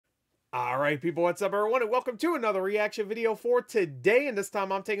Alright people, what's up everyone, and welcome to another reaction video for today. And this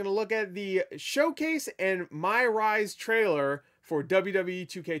time I'm taking a look at the showcase and MyRISE trailer for WWE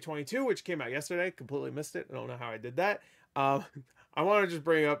 2K22, which came out yesterday. Completely missed it. I don't know how I did that. I want to just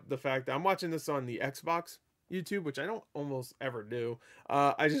bring up the fact that I'm watching this on the Xbox YouTube, which I don't almost ever do.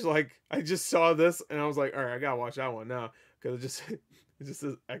 I just saw this and I was like, alright, I gotta watch that one now. Because it just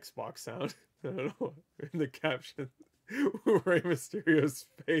says Xbox sound. I don't know, in the caption. Rey Mysterio's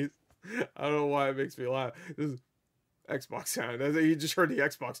face. I don't know why it makes me laugh. This is Xbox sound. You just heard the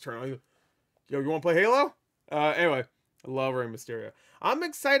Xbox turn on. Yo, you want to play Halo? Anyway, I love Rey Mysterio. I'm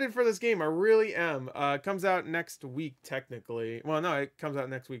excited for this game. I really am. It comes out next week, technically. Well, no, it comes out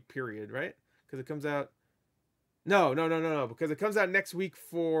next week, period, right? Because it comes out... No. Because it comes out next week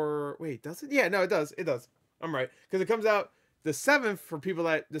for... Wait, does it? Yeah, no, it does. It does. I'm right. Because it comes out the 7th for people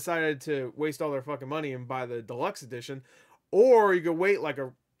that decided to waste all their fucking money and buy the deluxe edition. Or you could wait like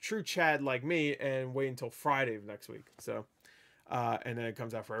a true Chad like me and wait until Friday of next week. So, and then it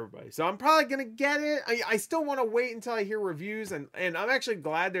comes out for everybody. So I'm probably gonna get it. I still want to wait until I hear reviews, and I'm actually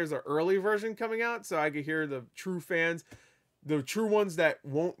glad there's an early version coming out, so I could hear the true fans, the true ones that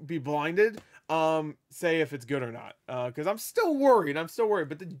won't be blinded, say if it's good or not. Because I'm still worried.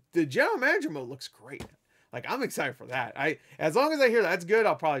 But the general manager mode looks great. Like, I'm excited for that. As long as I hear that's good,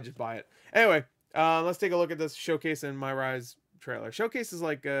 I'll probably just buy it. Anyway, let's take a look at this showcase and MyRISE trailer. Showcase is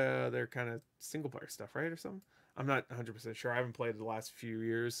like their kind of single player stuff, right, or something? I'm not 100% sure. I haven't played it the last few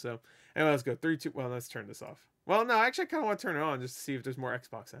years. So anyway, let's go 3, 2. Well, let's turn this off. Well, no, actually I kind of want to turn it on just to see if there's more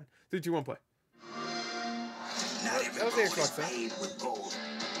Xbox sound. 3, 2, 1, play. That was the Xbox sound.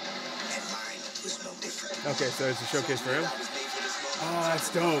 Okay, so it's a showcase for him. Oh,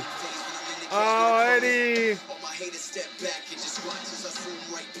 that's dope. Oh, Eddie.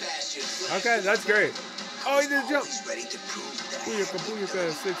 Okay, that's great. Oh, he did jump. Booyaka,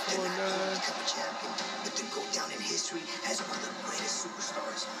 booyaka, 619.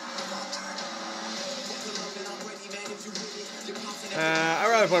 I'd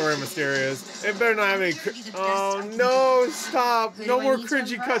rather play Rey Mysterio's. It better not have any. Oh no! Stop! No more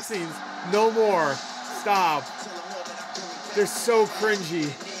cringy cutscenes. No more. Stop. They're so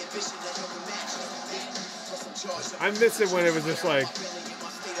cringy. I miss it when it was just like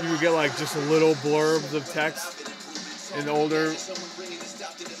you would get like just little blurbs of text in older.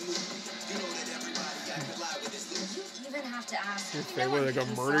 Okay, what, they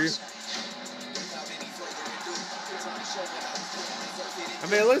gonna murder you? I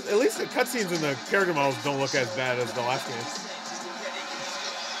mean, at least the cutscenes and the character models don't look as bad as the last game.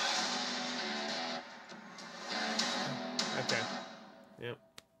 Okay. Yep.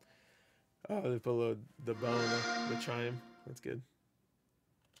 Oh, they put the bell in the chime. That's good.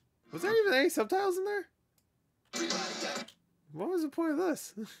 Was there even any subtitles in there? What was the point of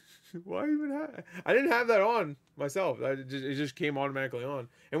this? Why even have... I didn't have that on myself. It just came automatically on.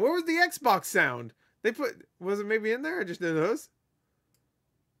 And where was the Xbox sound? They put... Was it maybe in there? I just didn't notice.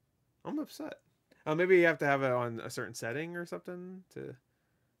 I'm upset. Maybe you have to have it on a certain setting or something to...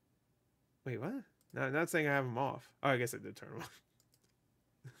 Wait, what? No, not saying I have them off. Oh, I guess I did turn them off.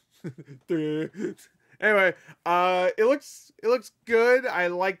 Anyway, it looks good. I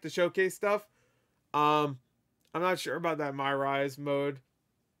like the showcase stuff. I'm not sure about that MyRISE mode.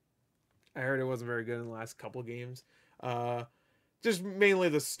 I heard it wasn't very good in the last couple games. Just mainly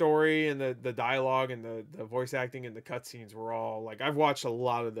the story and the dialogue and the voice acting and the cutscenes were all like, I've watched a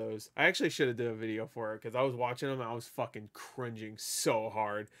lot of those. I actually should have did a video for it because I was watching them and I was fucking cringing so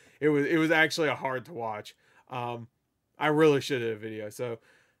hard. It was actually hard to watch. I really should have did a video. So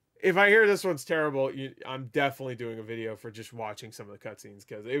if I hear this one's terrible, I'm definitely doing a video for just watching some of the cutscenes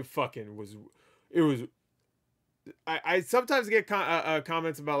because it fucking was. It was. I sometimes get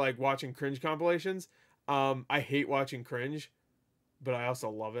comments about like watching cringe compilations. I hate watching cringe, but I also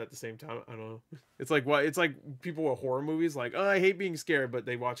love it at the same time. I don't know. It's like what? It's like people with horror movies. Like, oh, I hate being scared, but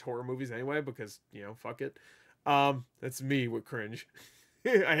they watch horror movies anyway because, you know, fuck it. That's me with cringe.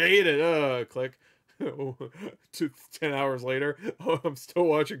 I hate it. Click. 10 hours later, I'm still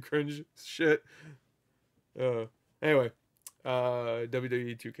watching cringe shit. Anyway,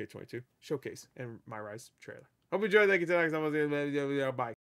 WWE 2K22 showcase and MyRISE trailer. Hope you enjoyed. Thank you. Till next time. Bye.